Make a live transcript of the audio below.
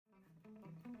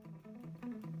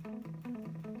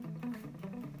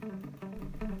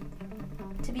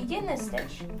To begin this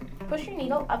stitch, push your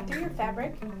needle up through your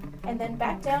fabric and then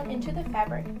back down into the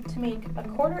fabric to make a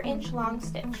 1/4 inch long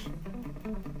stitch.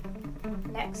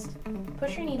 Next,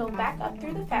 push your needle back up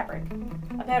through the fabric,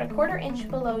 about a 1/4 inch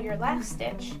below your last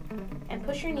stitch, and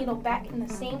push your needle back in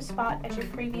the same spot as your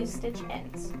previous stitch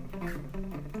ends.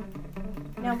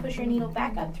 Now push your needle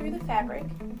back up through the fabric,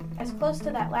 as close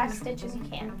to that last stitch as you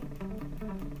can.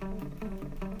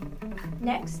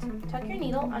 Next, tuck your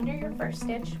needle under your first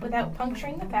stitch without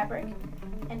puncturing the fabric,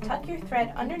 and tuck your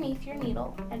thread underneath your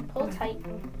needle and pull tight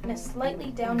in a slightly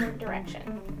downward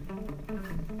direction.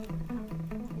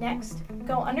 Next,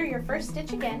 go under your first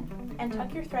stitch again and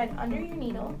tuck your thread under your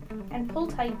needle and pull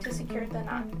tight to secure the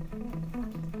knot.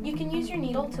 You can use your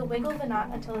needle to wiggle the knot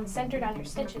until it's centered on your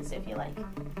stitches if you like.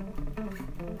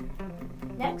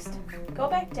 Next, go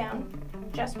back down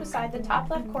just beside the top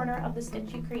left corner of the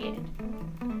stitch you created.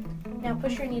 Now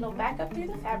push your needle back up through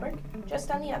the fabric,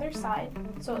 just on the other side,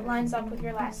 so it lines up with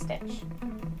your last stitch.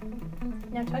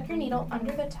 Now tuck your needle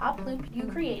under the top loop you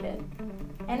created,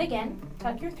 and again,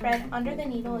 tuck your thread under the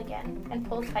needle again and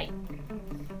pull tight.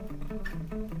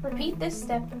 Repeat this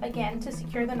step again to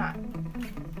secure the knot.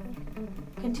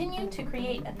 Continue to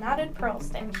create a knotted purl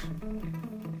stitch.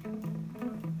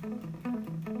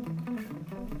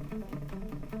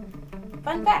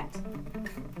 Fun fact!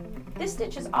 This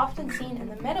stitch is often seen in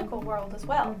the medical world as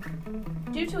well.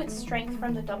 Due to its strength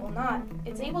from the double knot,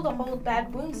 it's able to hold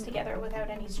bad wounds together without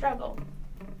any struggle.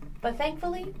 But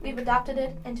thankfully, we've adopted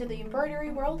it into the embroidery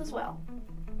world as well.